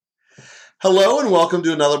Hello and welcome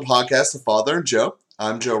to another podcast of Father and Joe.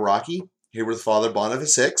 I'm Joe Rocky, here with Father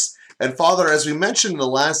Boniface Hicks. And Father, as we mentioned in the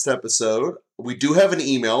last episode, we do have an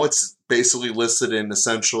email. It's basically listed in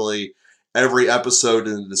essentially every episode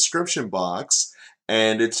in the description box.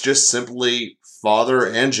 And it's just simply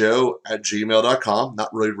fatherandjoe@gmail.com,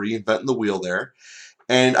 not really reinventing the wheel there.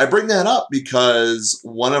 And I bring that up because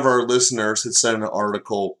one of our listeners had sent an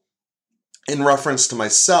article in reference to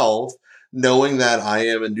myself, knowing that I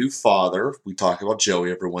am a new father. We talk about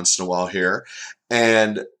Joey every once in a while here,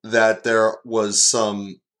 and that there was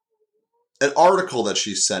an article that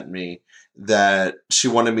she sent me that she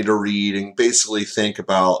wanted me to read and basically think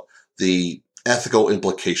about the ethical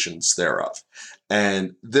implications thereof.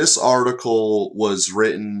 And this article was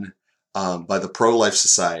written by the Pro-Life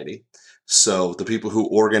Society. So the people who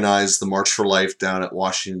organized the March for Life down at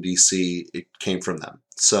Washington, D.C., it came from them.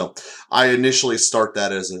 So I initially start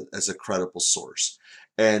that as a credible source.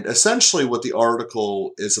 And essentially what the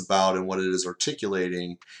article is about and what it is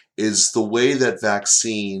articulating is the way that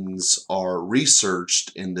vaccines are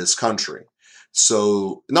researched in this country.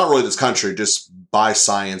 So not really this country, just by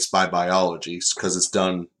science, by biology, because it's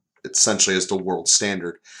done essentially as the world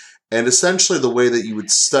standard. And essentially the way that you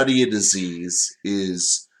would study a disease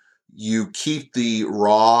is you keep the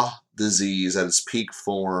raw disease at its peak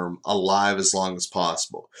form alive as long as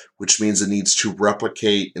possible, which means it needs to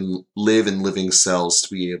replicate and live in living cells to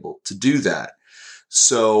be able to do that.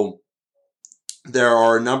 So there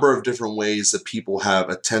are a number of different ways that people have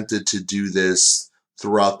attempted to do this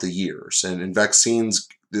throughout the years. And in vaccines,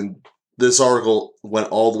 this article went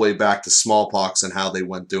all the way back to smallpox and how they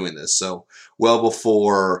went doing this. So well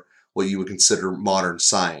before what you would consider modern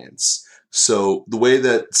science. So the way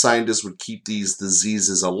that scientists would keep these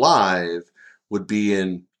diseases alive would be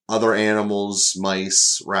in other animals,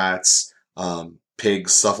 mice, rats,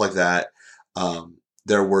 pigs, stuff like that.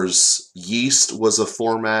 There was yeast was a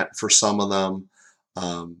format for some of them.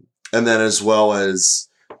 And then as well as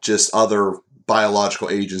just other biological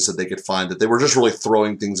agents that they could find that they were just really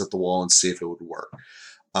throwing things at the wall and see if it would work.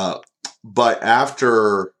 But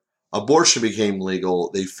after abortion became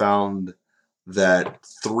legal, they found that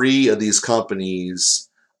 3 of these companies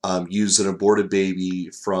used an aborted baby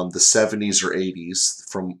from the 70s or 80s.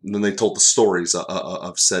 Then they told the stories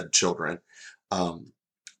of said children.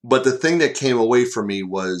 But the thing that came away from me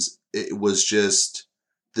was it was just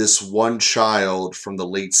this one child from the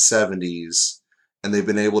late 70s, and they've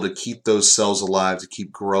been able to keep those cells alive to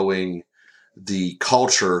keep growing the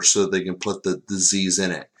culture so that they can put the disease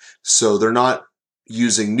in it. So they're not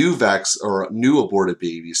using new aborted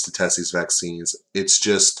babies to test these vaccines. It's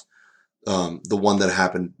just the one that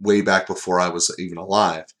happened way back before I was even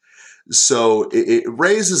alive. So it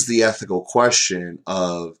raises the ethical question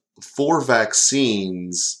of, for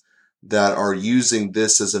vaccines that are using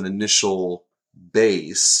this as an initial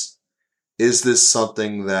base, is this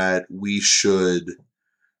something that we should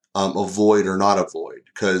avoid or not avoid?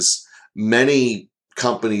 Because many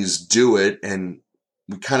companies do it, and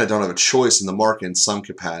we kind of don't have a choice in the market in some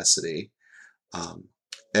capacity.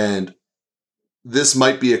 And this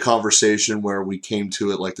might be a conversation where we came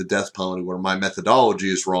to it like the death penalty, where my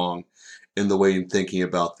methodology is wrong in the way I'm thinking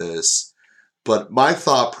about this. But my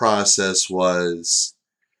thought process was,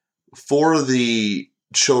 for the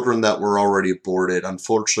children that were already aborted,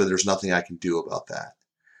 unfortunately, there's nothing I can do about that.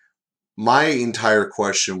 My entire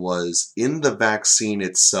question was, in the vaccine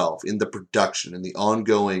itself, in the production, in the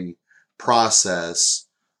ongoing process,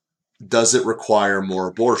 does it require more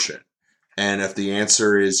abortion? And if the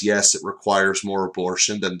answer is yes, it requires more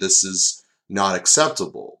abortion, then this is not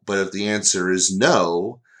acceptable. But if the answer is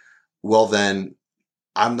no, well then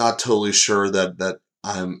I'm not totally sure that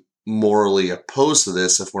I'm morally opposed to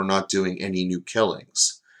this if we're not doing any new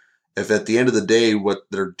killings. If at the end of the day what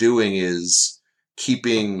they're doing is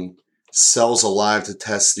keeping cells alive to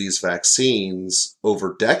test these vaccines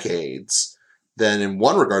over decades, then in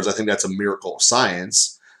one regards, I think that's a miracle of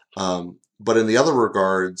science. But in the other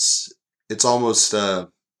regards, it's almost, I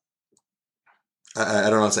don't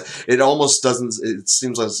know what to say. It almost doesn't, it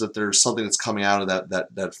seems as if there's something that's coming out of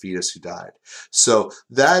that fetus who died. So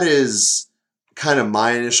that is kind of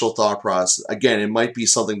my initial thought process. Again, it might be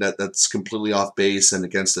something that's completely off base and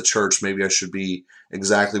against the church. Maybe I should be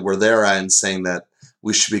exactly where they're at and saying that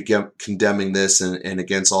we should be condemning this and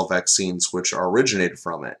against all vaccines which are originated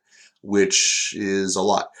from it, which is a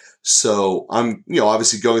lot. So I'm,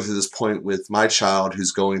 obviously going through this point with my child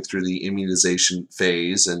who's going through the immunization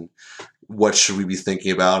phase, and what should we be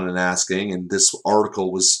thinking about and asking. And this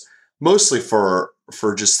article was mostly for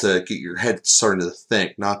just to get your head starting to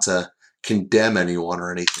think, not to condemn anyone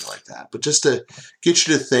or anything like that, but just to get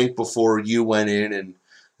you to think before you went in and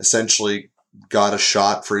essentially got a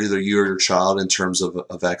shot for either you or your child in terms of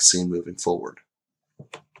a vaccine moving forward?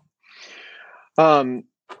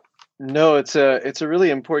 No, it's a really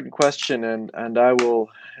important question, and I will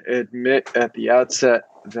admit at the outset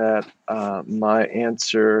that my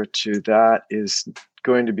answer to that is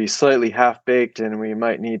going to be slightly half-baked, and we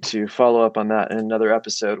might need to follow up on that in another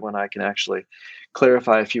episode when I can actually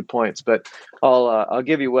clarify a few points. But I'll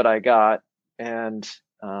give you what I got, and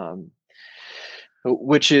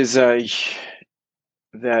which is that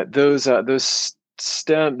those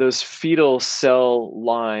fetal cell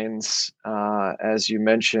lines, as you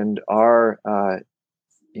mentioned, are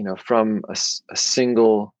from a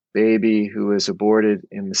single baby who was aborted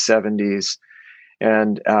in the 70s.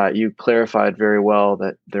 And you clarified very well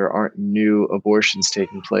that there aren't new abortions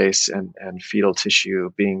taking place and fetal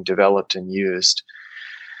tissue being developed and used.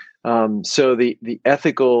 So the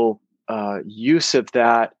ethical use of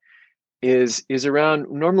that is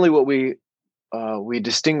around normally what we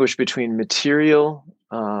distinguish between material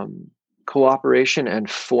cooperation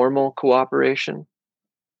and formal cooperation.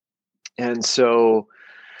 And so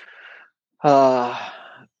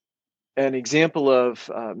an example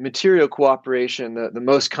of material cooperation, the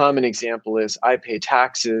most common example is I pay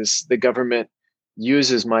taxes. The government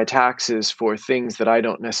uses my taxes for things that I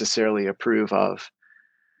don't necessarily approve of.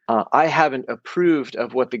 I haven't approved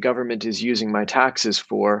of what the government is using my taxes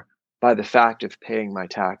for by the fact of paying my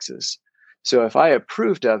taxes. So if I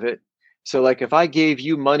approved of it, so like if I gave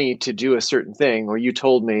you money to do a certain thing, or you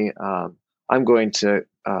told me I'm going to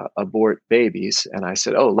abort babies, and I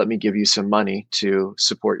said, oh, let me give you some money to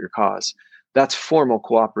support your cause. That's formal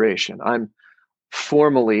cooperation. I'm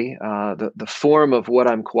formally, the form of what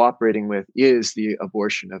I'm cooperating with is the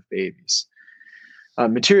abortion of babies.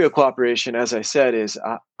 Material cooperation, as I said, is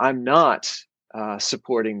I'm not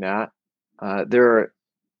supporting that. There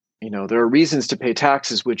are reasons to pay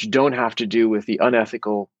taxes which don't have to do with the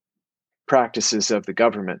unethical practices of the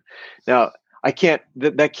government. Now, I can't.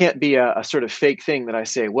 That can't be a sort of fake thing that I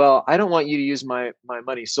say. Well, I don't want you to use my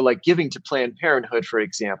money. So, like giving to Planned Parenthood, for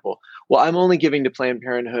example. Well, I'm only giving to Planned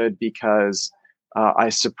Parenthood because I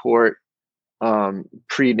support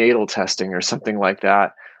prenatal testing or something like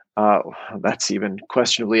that. That's even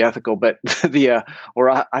questionably ethical. But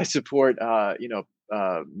I support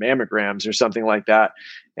mammograms or something like that.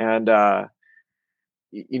 And I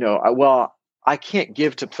can't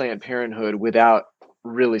give to Planned Parenthood without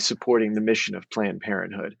really supporting the mission of Planned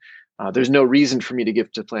Parenthood. There's no reason for me to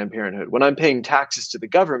give to Planned Parenthood. When I'm paying taxes to the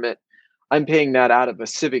government, I'm paying that out of a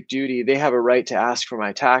civic duty. They have a right to ask for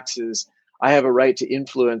my taxes. I have a right to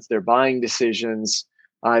influence their buying decisions.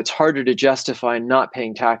 It's harder to justify not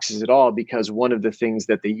paying taxes at all because one of the things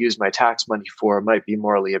that they use my tax money for might be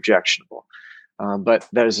morally objectionable. But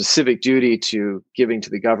that is a civic duty to giving to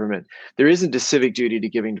the government. There isn't a civic duty to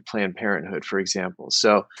giving to Planned Parenthood, for example.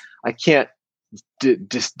 So I can't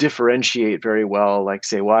differentiate very well, like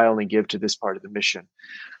say, well, I only give to this part of the mission.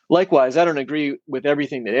 Likewise, I don't agree with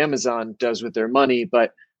everything that Amazon does with their money,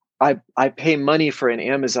 but I pay money for an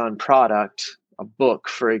Amazon product, a book,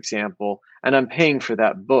 for example, and I'm paying for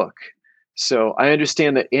that book. So I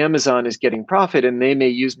understand that Amazon is getting profit and they may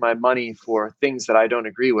use my money for things that I don't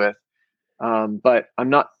agree with. But I'm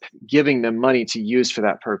not giving them money to use for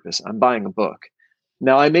that purpose. I'm buying a book.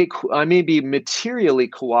 Now, I may be materially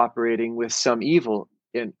cooperating with some evil,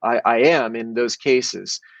 and I am in those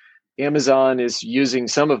cases. Amazon is using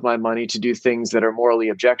some of my money to do things that are morally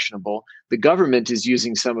objectionable. The government is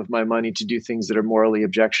using some of my money to do things that are morally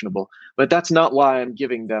objectionable. But that's not why I'm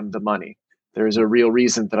giving them the money. There's a real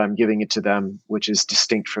reason that I'm giving it to them, which is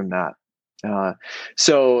distinct from that.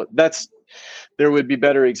 So there would be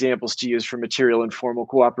better examples to use for material and formal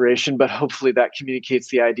cooperation, but hopefully that communicates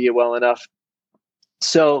the idea well enough.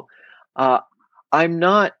 So I'm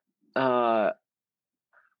not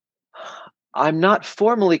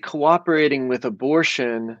formally cooperating with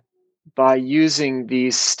abortion by using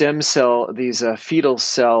these fetal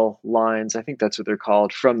cell lines. I think that's what they're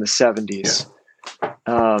called, from the 70s.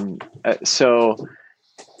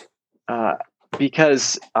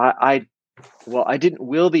 Because I didn't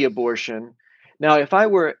will the abortion. Now, if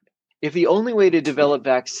the only way to develop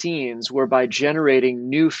vaccines were by generating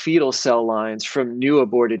new fetal cell lines from new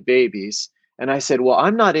aborted babies, and I said, well,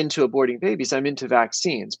 I'm not into aborting babies, I'm into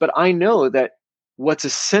vaccines, but I know that what's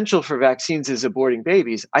essential for vaccines is aborting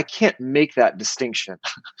babies, I can't make that distinction.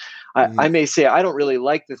 I may say, I don't really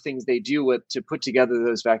like the things they do to put together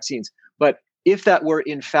those vaccines, but if that were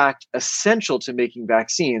in fact essential to making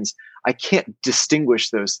vaccines, I can't distinguish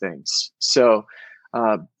those things. So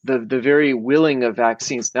the very willing of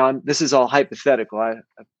vaccines. Now, this is all hypothetical.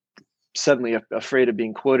 suddenly afraid of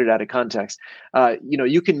being quoted out of context.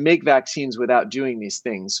 You can make vaccines without doing these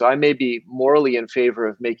things. So I may be morally in favor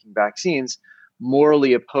of making vaccines,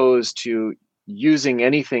 morally opposed to using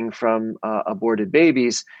anything from aborted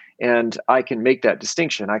babies. And I can make that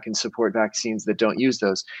distinction. I can support vaccines that don't use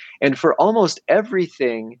those. And for almost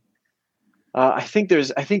everything, I think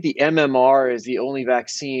the MMR is the only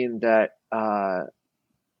vaccine that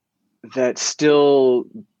still,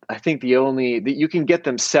 I think the only that you can get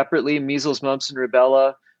them separately, measles, mumps, and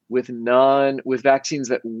rubella, with vaccines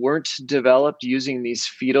that weren't developed using these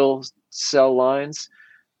fetal cell lines.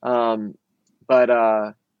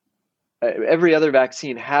 But every other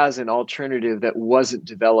vaccine has an alternative that wasn't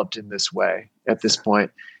developed in this way at this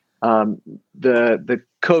point. The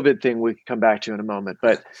COVID thing we can come back to in a moment,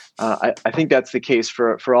 but I think that's the case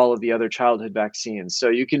for all of the other childhood vaccines. So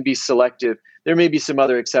you can be selective. There may be some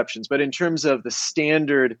other exceptions, but in terms of the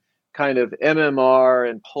standard kind of MMR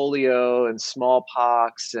and polio and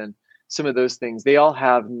smallpox and some of those things, they all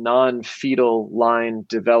have non-fetal line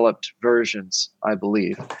developed versions, I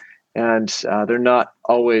believe. And they're not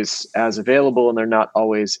always as available and they're not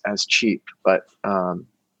always as cheap, but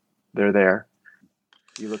they're there.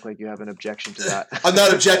 You look like you have an objection to that. I'm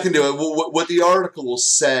not objecting to it. What the article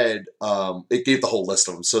said, it gave the whole list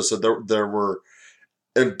of them. So there were,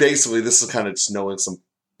 and basically this is kind of just knowing some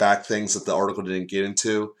back things that the article didn't get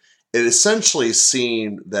into. It essentially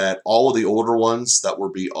seemed that all of the older ones that were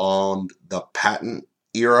beyond the patent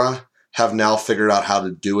era have now figured out how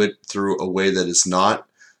to do it through a way that is not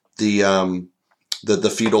the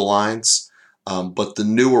fetal lines. But the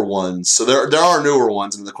newer ones, so there are newer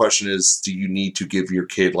ones, and the question is, do you need to give your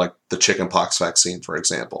kid like the chickenpox vaccine, for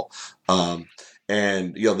example? And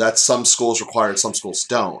that's some schools require it, some schools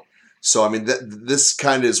don't. So I mean, this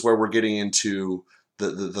kind of is where we're getting into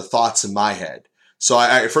the thoughts in my head. So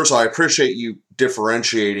first of all, I appreciate you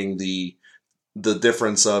differentiating the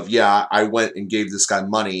difference of, I went and gave this guy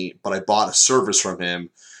money, but I bought a service from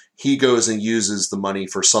him. He goes and uses the money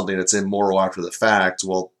for something that's immoral after the fact.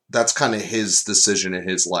 Well, that's kind of his decision in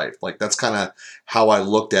his life. Like, that's kind of how I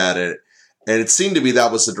looked at it. And it seemed to me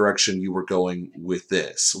that was the direction you were going with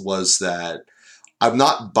this, was that I'm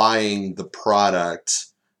not buying the product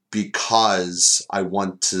because I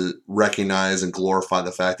want to recognize and glorify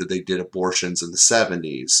the fact that they did abortions in the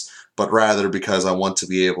 70s, but rather because I want to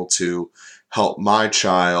be able to help my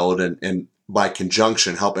child and by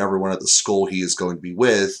conjunction help everyone at the school he is going to be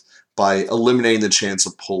with by eliminating the chance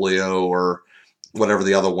of polio or whatever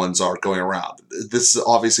the other ones are going around. This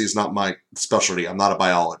obviously is not my specialty. I'm not a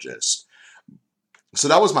biologist. So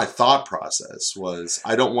that was my thought process, was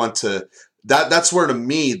I don't want to, that's where to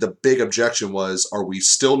me the big objection was, are we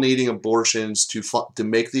still needing abortions to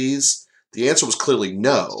make these? The answer was clearly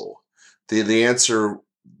no. The answer,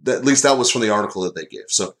 at least that was from the article that they gave.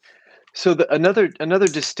 So another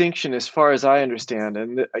distinction, as far as I understand,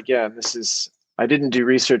 and again, I didn't do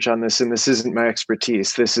research on this, and this isn't my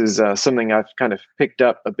expertise. This is something I've kind of picked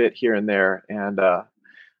up a bit here and there, and I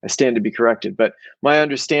stand to be corrected. But my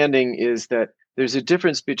understanding is that there's a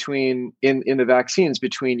difference in the vaccines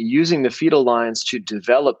between using the fetal lines to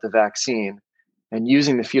develop the vaccine and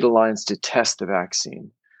using the fetal lines to test the vaccine.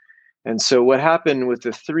 And so what happened with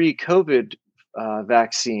the 3 COVID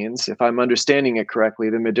vaccines, if I'm understanding it correctly,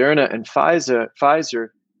 the Moderna and Pfizer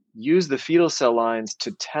use the fetal cell lines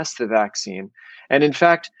to test the vaccine. And in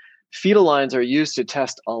fact, fetal lines are used to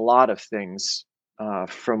test a lot of things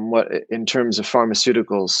in terms of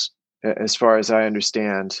pharmaceuticals, as far as I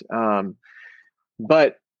understand.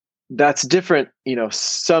 But that's different.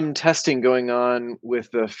 Some testing going on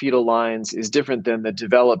with the fetal lines is different than the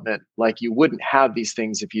development. Like, you wouldn't have these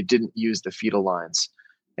things if you didn't use the fetal lines.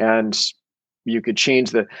 And you could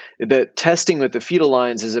change the testing with the fetal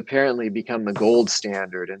lines has apparently become the gold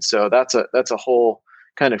standard. And so that's a whole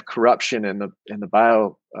kind of corruption in the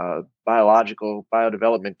biological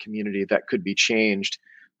biodevelopment community that could be changed.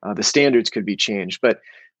 The standards could be changed, but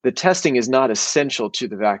the testing is not essential to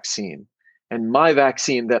the vaccine. And my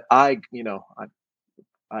vaccine that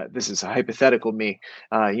this is a hypothetical me,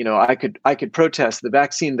 I could protest the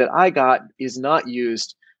vaccine that I got is not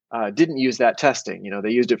used, didn't use that testing.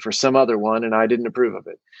 They used it for some other one, and I didn't approve of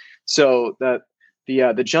it. So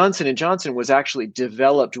the Johnson & Johnson was actually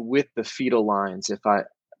developed with the fetal lines, if I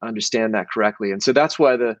understand that correctly. And so that's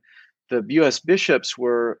why the U.S. bishops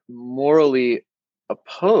were morally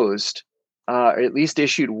opposed, or at least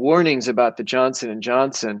issued warnings about the Johnson &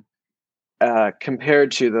 Johnson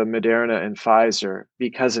compared to the Moderna and Pfizer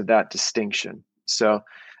because of that distinction. So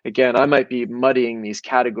again, I might be muddying these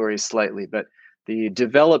categories slightly, but the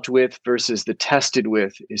developed with versus the tested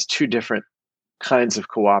with is 2 different kinds of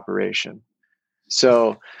cooperation.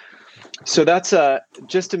 So So that's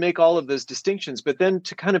just to make all of those distinctions, but then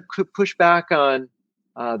to kind of push back on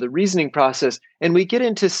the reasoning process, and we get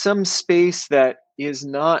into some space that is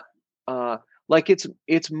not like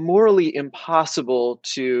it's morally impossible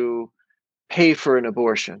to pay for an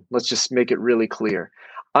abortion. Let's just make it really clear.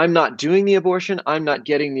 I'm not doing the abortion, I'm not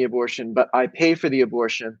getting the abortion, but I pay for the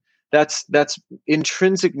abortion. That's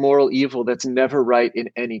intrinsic moral evil that's never right in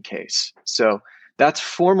any case. So that's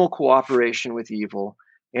formal cooperation with evil,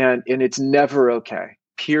 and it's never okay.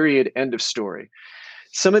 Period. End of story.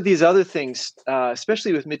 Some of these other things,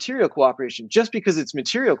 especially with material cooperation, just because it's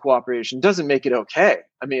material cooperation doesn't make it okay.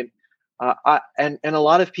 I mean, and a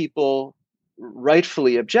lot of people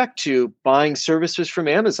rightfully object to buying services from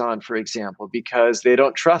Amazon, for example, because they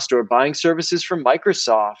don't trust, or buying services from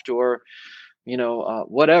Microsoft, or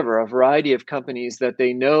whatever, a variety of companies that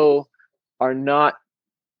they know are not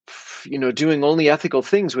doing only ethical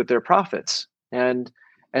things with their profits. And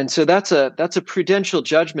so that's a prudential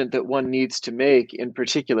judgment that one needs to make in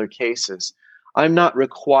particular cases. I'm not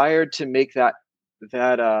required to make that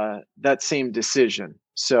same decision.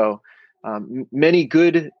 So many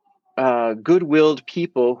good-willed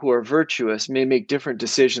people who are virtuous may make different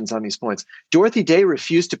decisions on these points. Dorothy Day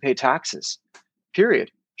refused to pay taxes,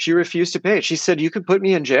 period. She refused to pay it. She said, you could put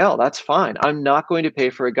me in jail. That's fine. I'm not going to pay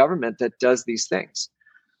for a government that does these things.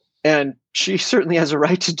 And she certainly has a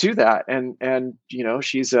right to do that. And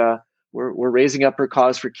she's we're raising up her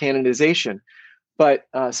cause for canonization. But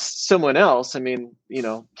someone else,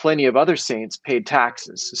 plenty of other saints paid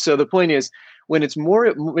taxes. So the point is, when it's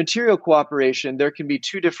more material cooperation, there can be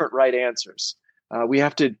two different right answers. We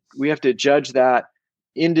have to judge that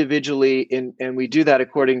individually, and we do that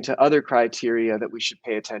according to other criteria that we should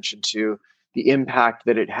pay attention to: the impact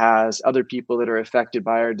that it has, other people that are affected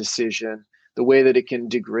by our decision, the way that it can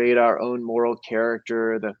degrade our own moral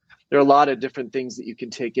character. There are a lot of different things that you can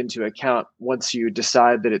take into account once you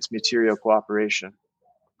decide that it's material cooperation.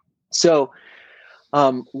 So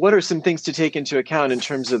what are some things to take into account in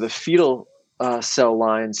terms of the fetal cell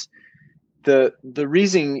lines? The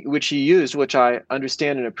reasoning which he used, which I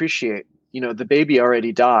understand and appreciate, the baby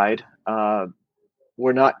already died.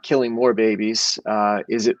 We're not killing more babies.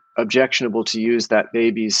 Is it objectionable to use that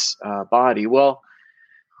baby's body? Well,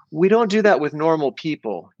 we don't do that with normal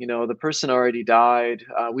people. The person already died.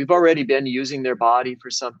 We've already been using their body for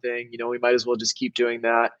something. We might as well just keep doing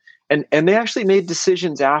that. And they actually made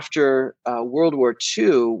decisions after World War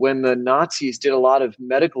II, when the Nazis did a lot of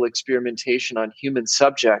medical experimentation on human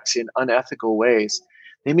subjects in unethical ways.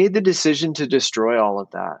 They made the decision to destroy all of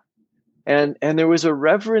that. And there was a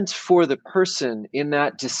reverence for the person in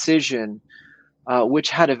that decision, which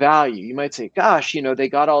had a value. You might say, gosh, they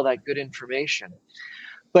got all that good information.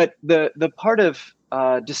 But the part of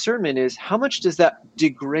discernment is, how much does that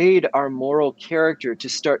degrade our moral character to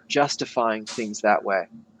start justifying things that way?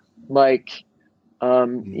 Like,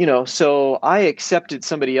 so I accepted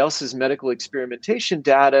somebody else's medical experimentation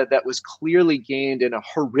data that was clearly gained in a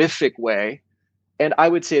horrific way. And I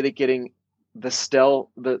would say that getting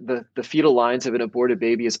the fetal lines of an aborted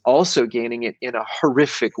baby is also gaining it in a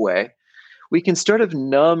horrific way. We can sort of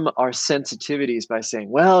numb our sensitivities by saying,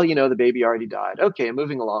 well, the baby already died. Okay,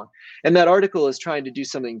 moving along. And that article is trying to do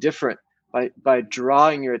something different by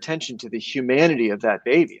drawing your attention to the humanity of that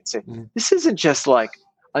baby and say, this isn't just like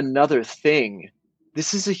another thing.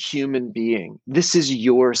 This is a human being. This is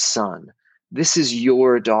your son. This is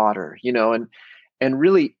your daughter, and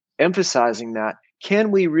really emphasizing that.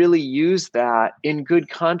 Can we really use that in good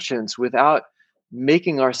conscience without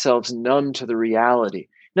making ourselves numb to the reality?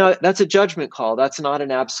 Now, that's a judgment call. That's not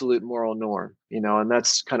an absolute moral norm, and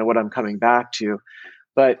that's kind of what I'm coming back to.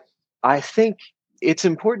 But I think it's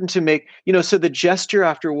important to make, so the gesture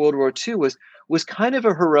after World War II was kind of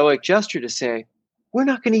a heroic gesture to say, we're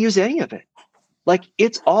not going to use any of it. Like,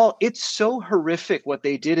 it's so horrific what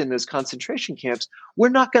they did in those concentration camps. We're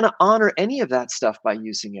not going to honor any of that stuff by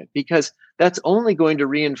using it, because that's only going to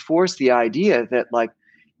reinforce the idea that, like,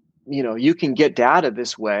 you can get data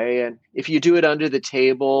this way. And if you do it under the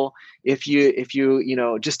table, if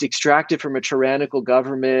you just extract it from a tyrannical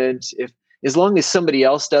government, as long as somebody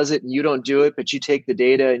else does it and you don't do it, but you take the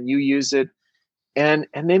data and you use it. And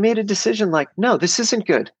they made a decision like, no, this isn't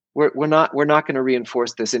good. We're not going to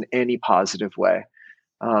reinforce this in any positive way.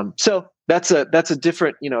 So that's a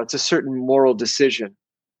different, it's a certain moral decision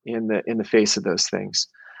in the face of those things.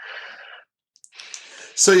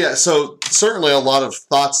 So certainly a lot of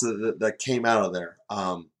thoughts that came out of there.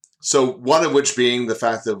 So one of which being the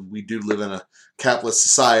fact that we do live in a capitalist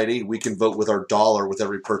society. We can vote with our dollar with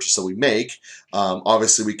every purchase that we make.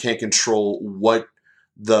 Obviously, we can't control what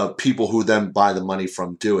the people who then buy the money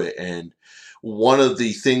from do it. And one of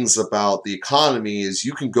the things about the economy is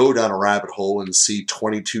you can go down a rabbit hole and see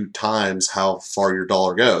 22 times how far your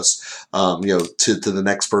dollar goes, to the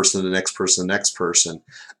next person, the next person, the next person.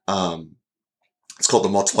 It's called the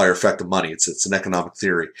multiplier effect of money. It's an economic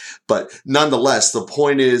theory, but nonetheless, the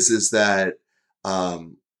point is that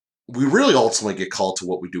we really ultimately get called to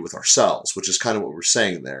what we do with ourselves, which is kind of what we're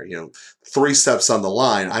saying there. 3 steps on the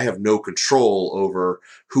line, I have no control over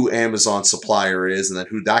who Amazon's supplier is and then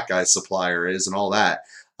who that guy's supplier is and all that.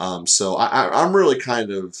 So I'm really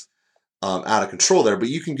kind of out of control there, but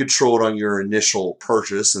you can control it on your initial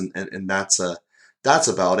purchase, and that's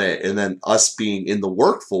about it. And then us being in the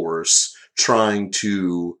workforce, trying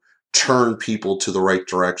to turn people to the right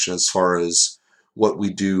direction as far as what we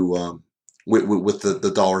do with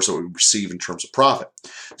the dollars that we receive in terms of profit.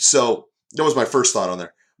 So that was my first thought on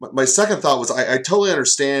there. My second thought was I totally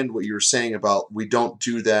understand what you were saying about we don't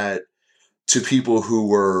do that to people who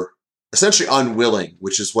were essentially unwilling,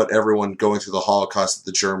 which is what everyone going through the Holocaust that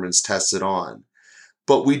the Germans tested on.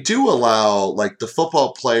 But we do allow, like, the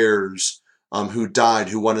football players who died,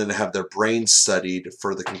 who wanted to have their brains studied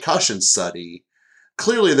for the concussion study.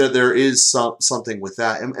 Clearly there is something with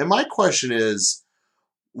that. And my question is,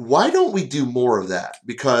 why don't we do more of that?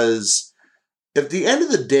 Because at the end of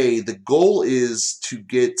the day, the goal is to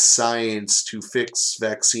get science to fix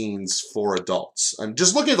vaccines for adults. And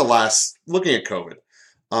just looking at COVID,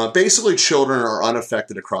 basically children are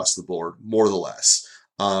unaffected across the board, more or less.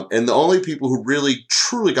 And the only people who really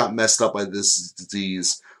truly got messed up by this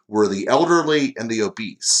disease were the elderly and the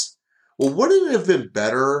obese. Well, wouldn't it have been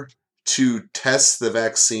better to test the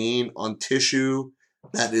vaccine on tissue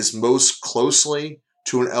that is most closely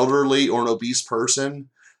to an elderly or an obese person?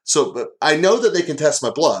 So, but I know that they can test my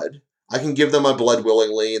blood. I can give them my blood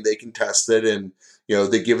willingly, and they can test it, and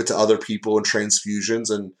they give it to other people in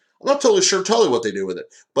transfusions, and I'm not totally sure what they do with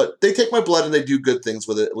it, but they take my blood and they do good things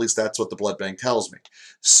with it. At least that's what the blood bank tells me.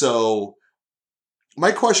 So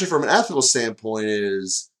my question from an ethical standpoint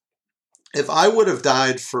is, if I would have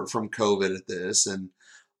died from COVID at this, and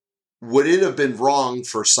would it have been wrong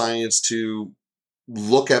for science to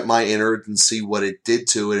look at my innards and see what it did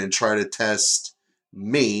to it and try to test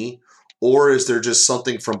me? Or is there just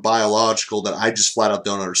something from biological that I just flat out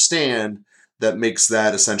don't understand that makes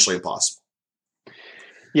that essentially impossible?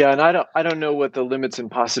 Yeah, and I don't know what the limits and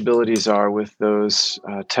possibilities are with those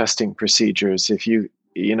testing procedures. If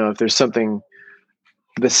if there's something,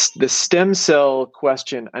 the stem cell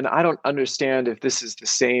question, and I don't understand if this is the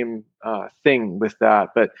same thing with that,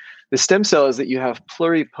 but the stem cell is that you have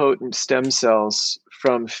pluripotent stem cells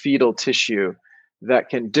from fetal tissue that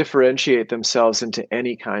can differentiate themselves into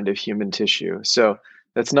any kind of human tissue. So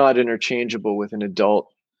that's not interchangeable with an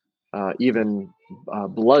adult, even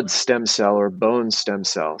blood stem cell or bone stem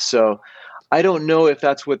cell. So I don't know if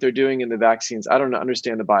that's what they're doing in the vaccines. I don't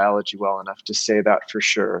understand the biology well enough to say that for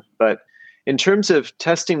sure. But in terms of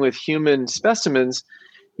testing with human specimens,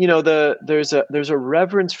 there's a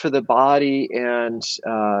reverence for the body, and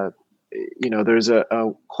there's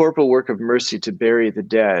a corporal work of mercy to bury the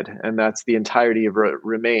dead, and that's the entirety of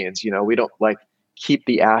remains. We don't keep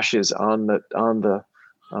the ashes on the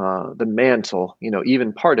mantle,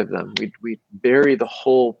 even part of them. We bury the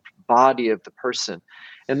whole body of the person,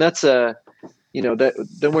 and that's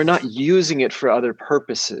then we're not using it for other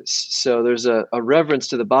purposes. So there's a reverence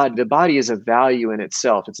to the body. The body is a value in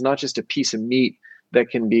itself. It's not just a piece of meat that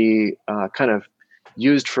can be kind of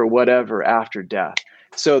used for whatever after death.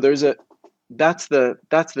 So that's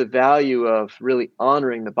the value of really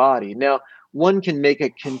honoring the body. Now, one can make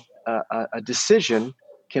a decision,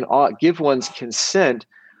 can give one's consent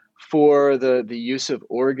for the use of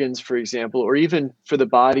organs, for example, or even for the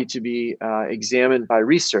body to be examined by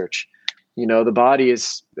research. The body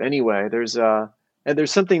is, anyway, there's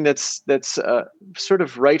something that's sort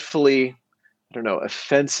of rightfully, I don't know,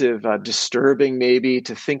 offensive, disturbing maybe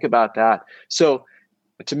to think about that. So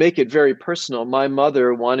to make it very personal, my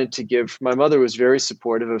mother was very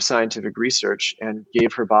supportive of scientific research and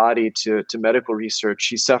gave her body to medical research.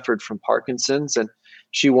 She suffered from Parkinson's, and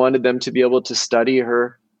she wanted them to be able to study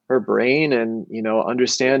her brain and,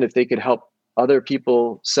 understand if they could help other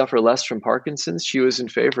people suffer less from Parkinson's. She was in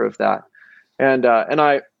favor of that. And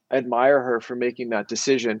I admire her for making that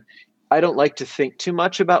decision. I don't like to think too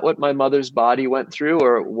much about what my mother's body went through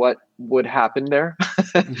or what would happen there.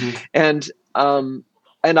 Mm-hmm.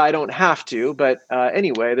 And I don't have to, but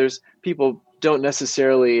anyway, there's people don't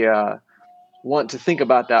necessarily want to think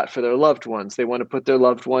about that for their loved ones. They want to put their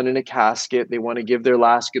loved one in a casket. They want to give their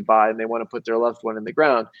last goodbye, and they want to put their loved one in the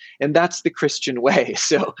ground. And that's the Christian way.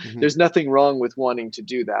 So there's nothing wrong with wanting to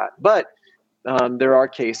do that. But there are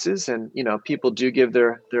cases, and people do give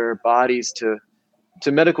their bodies to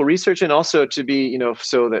medical research, and also to be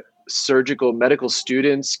so that surgical medical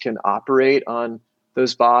students can operate on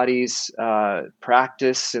those bodies,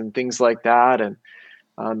 practice and things like that. And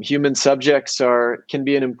human subjects can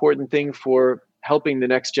be an important thing for helping the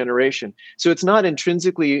next generation. So it's not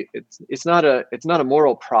intrinsically it's not a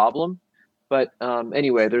moral problem, but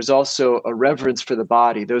anyway, there's also a reverence for the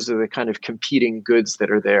body. Those are the kind of competing goods that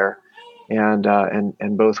are there, and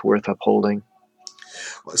both worth upholding.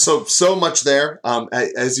 So much there.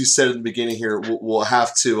 As you said in the beginning here, we'll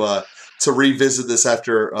have to revisit this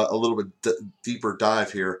after a little bit deeper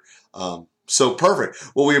dive here. So perfect.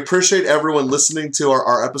 Well, we appreciate everyone listening to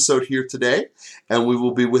our episode here today, and we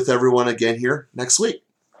will be with everyone again here next week.